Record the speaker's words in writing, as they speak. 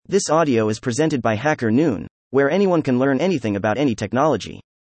This audio is presented by Hacker Noon, where anyone can learn anything about any technology.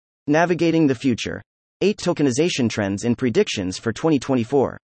 Navigating the Future. 8 Tokenization Trends and Predictions for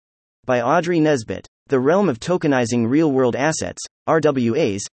 2024. By Audrey Nesbitt. The realm of tokenizing real-world assets,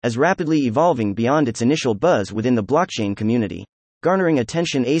 RWAs, is rapidly evolving beyond its initial buzz within the blockchain community, garnering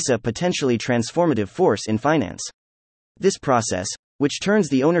attention as a potentially transformative force in finance. This process, which turns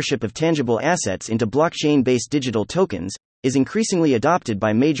the ownership of tangible assets into blockchain-based digital tokens, is increasingly adopted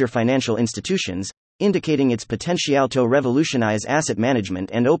by major financial institutions, indicating its potential to revolutionize asset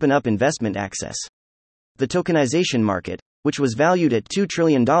management and open up investment access. The tokenization market, which was valued at $2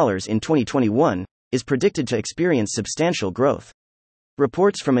 trillion in 2021, is predicted to experience substantial growth.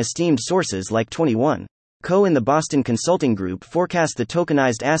 Reports from esteemed sources like 21Co and the Boston Consulting Group forecast the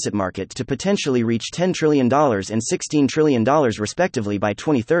tokenized asset market to potentially reach $10 trillion and $16 trillion respectively by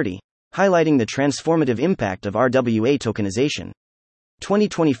 2030, highlighting the transformative impact of RWA tokenization.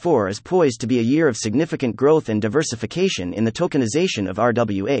 2024 is poised to be a year of significant growth and diversification in the tokenization of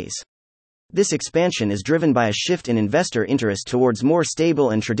RWAs. This expansion is driven by a shift in investor interest towards more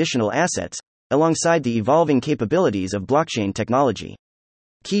stable and traditional assets, alongside the evolving capabilities of blockchain technology.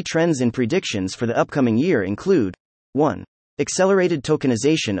 Key trends and predictions for the upcoming year include 1. Accelerated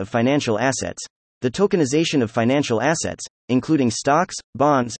tokenization of financial assets. The tokenization of financial assets, including stocks,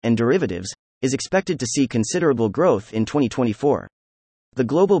 bonds, and derivatives, is expected to see considerable growth in 2024. The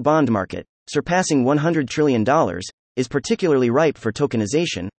global bond market, surpassing $100 trillion, is particularly ripe for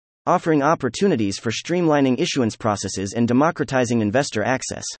tokenization, offering opportunities for streamlining issuance processes and democratizing investor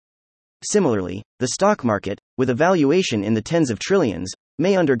access. Similarly, the stock market, with a valuation in the tens of trillions,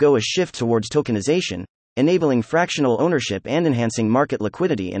 may undergo a shift towards tokenization, enabling fractional ownership and enhancing market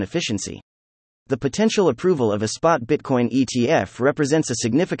liquidity and efficiency. The potential approval of a spot Bitcoin ETF represents a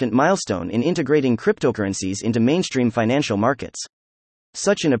significant milestone in integrating cryptocurrencies into mainstream financial markets.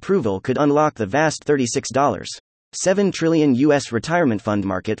 Such an approval could unlock the vast $36.7 trillion U.S. retirement fund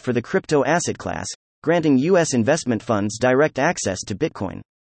market for the crypto asset class, granting U.S. investment funds direct access to Bitcoin.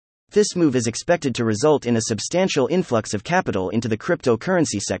 This move is expected to result in a substantial influx of capital into the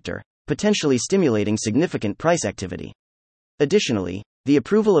cryptocurrency sector, potentially stimulating significant price activity. Additionally, the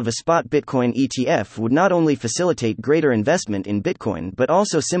approval of a spot Bitcoin ETF would not only facilitate greater investment in Bitcoin but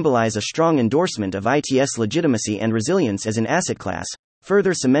also symbolize a strong endorsement of its legitimacy and resilience as an asset class,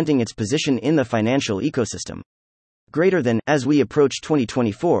 further cementing its position in the financial ecosystem. As we approach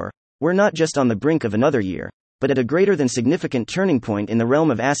 2024, we're not just on the brink of another year, but at a greater than significant turning point in the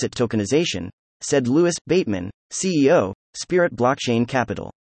realm of asset tokenization, said Louis Bateman, CEO, Spirit Blockchain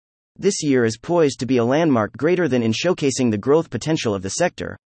Capital. This year is poised to be a landmark greater than in showcasing the growth potential of the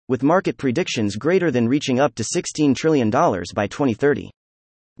sector, with market predictions greater than reaching up to $16 trillion by 2030.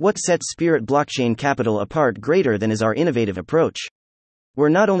 What sets Spirit Blockchain Capital apart greater than is our innovative approach. We're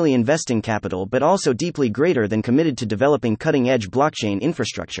not only investing capital but also deeply greater than committed to developing cutting-edge blockchain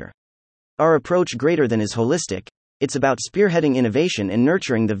infrastructure. Our approach greater than is holistic. It's about spearheading innovation and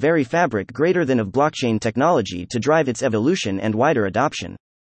nurturing the very fabric greater than of blockchain technology to drive its evolution and wider adoption.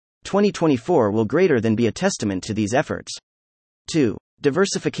 2024 will greater than be a testament to these efforts. 2.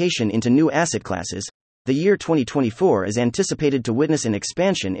 Diversification into new asset classes. The year 2024 is anticipated to witness an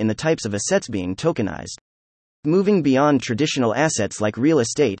expansion in the types of assets being tokenized. Moving beyond traditional assets like real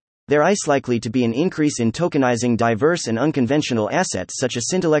estate, there is likely to be an increase in tokenizing diverse and unconventional assets such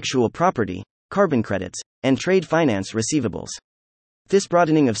as intellectual property, carbon credits, and trade finance receivables. This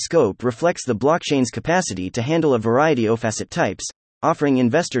broadening of scope reflects the blockchain's capacity to handle a variety of asset types, offering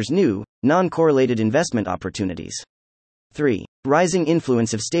investors new, non-correlated investment opportunities. 3. Rising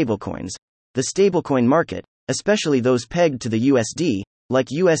influence of stablecoins. The stablecoin market, especially those pegged to the USD, like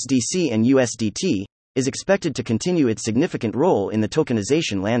USDC and USDT, is expected to continue its significant role in the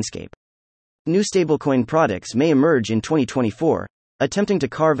tokenization landscape. New stablecoin products may emerge in 2024, attempting to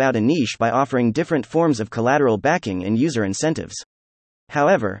carve out a niche by offering different forms of collateral backing and user incentives.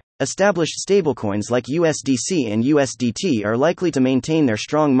 However, established stablecoins like USDC and USDT are likely to maintain their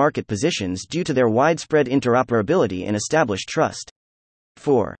strong market positions due to their widespread interoperability and established trust.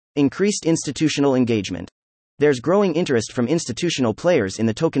 4. Increased institutional engagement. There's growing interest from institutional players in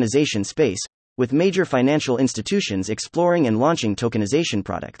the tokenization space, with major financial institutions exploring and launching tokenization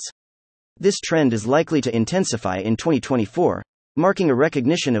products. This trend is likely to intensify in 2024, marking a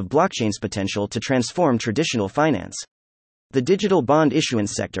recognition of blockchain's potential to transform traditional finance. The digital bond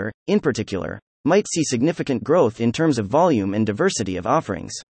issuance sector, in particular, might see significant growth in terms of volume and diversity of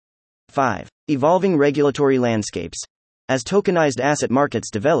offerings. 5. Evolving regulatory landscapes. As tokenized asset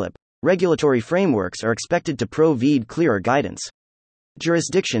markets develop, regulatory frameworks are expected to provide clearer guidance.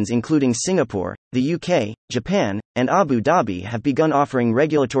 Jurisdictions including Singapore, the UK, Japan, and Abu Dhabi have begun offering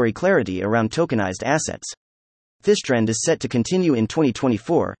regulatory clarity around tokenized assets. This trend is set to continue in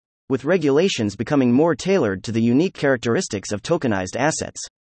 2024, with regulations becoming more tailored to the unique characteristics of tokenized assets.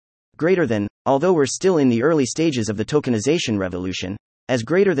 Although we're still in the early stages of the tokenization revolution, as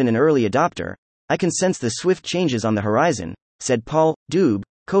greater than an early adopter, I can sense the swift changes on the horizon, said Paul Dube,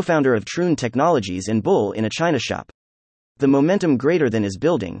 co-founder of Troon Technologies and Bull in a China shop. The momentum greater than is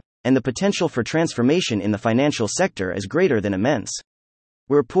building, and the potential for transformation in the financial sector is greater than immense.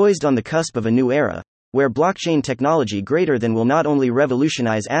 We're poised on the cusp of a new era, where blockchain technology greater than will not only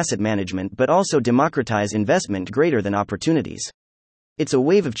revolutionize asset management but also democratize investment greater than opportunities. It's a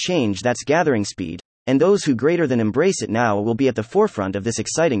wave of change that's gathering speed, and those who greater than embrace it now will be at the forefront of this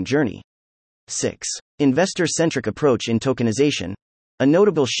exciting journey. 6. Investor-centric approach in tokenization. A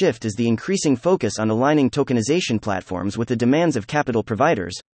notable shift is the increasing focus on aligning tokenization platforms with the demands of capital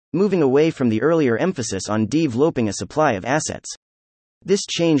providers, moving away from the earlier emphasis on developing a supply of assets. This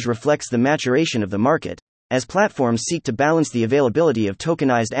change reflects the maturation of the market, as platforms seek to balance the availability of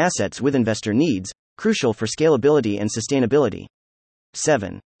tokenized assets with investor needs, crucial for scalability and sustainability.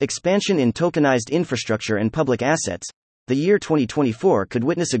 7. Expansion in tokenized infrastructure and public assets. The year 2024 could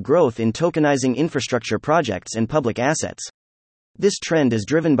witness a growth in tokenizing infrastructure projects and public assets. This trend is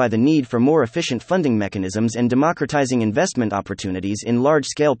driven by the need for more efficient funding mechanisms and democratizing investment opportunities in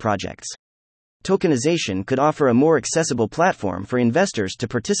large-scale projects. Tokenization could offer a more accessible platform for investors to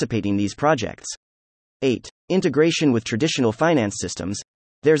participate in these projects. 8. Integration with traditional finance systems.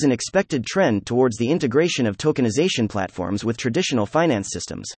 There's an expected trend towards the integration of tokenization platforms with traditional finance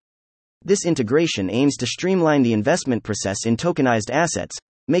systems. This integration aims to streamline the investment process in tokenized assets,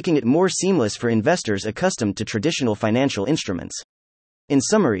 making it more seamless for investors accustomed to traditional financial instruments. In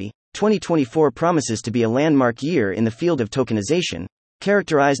summary, 2024 promises to be a landmark year in the field of tokenization,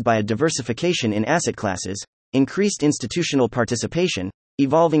 characterized by a diversification in asset classes, increased institutional participation,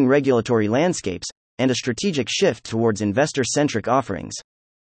 evolving regulatory landscapes, and a strategic shift towards investor-centric offerings.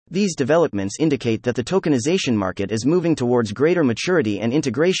 These developments indicate that the tokenization market is moving towards greater maturity and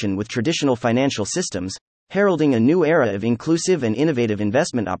integration with traditional financial systems, heralding a new era of inclusive and innovative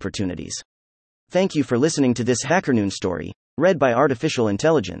investment opportunities. Thank you for listening to this HackerNoon story, read by Artificial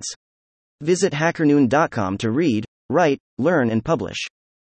Intelligence. Visit hackernoon.com to read, write, learn, and publish.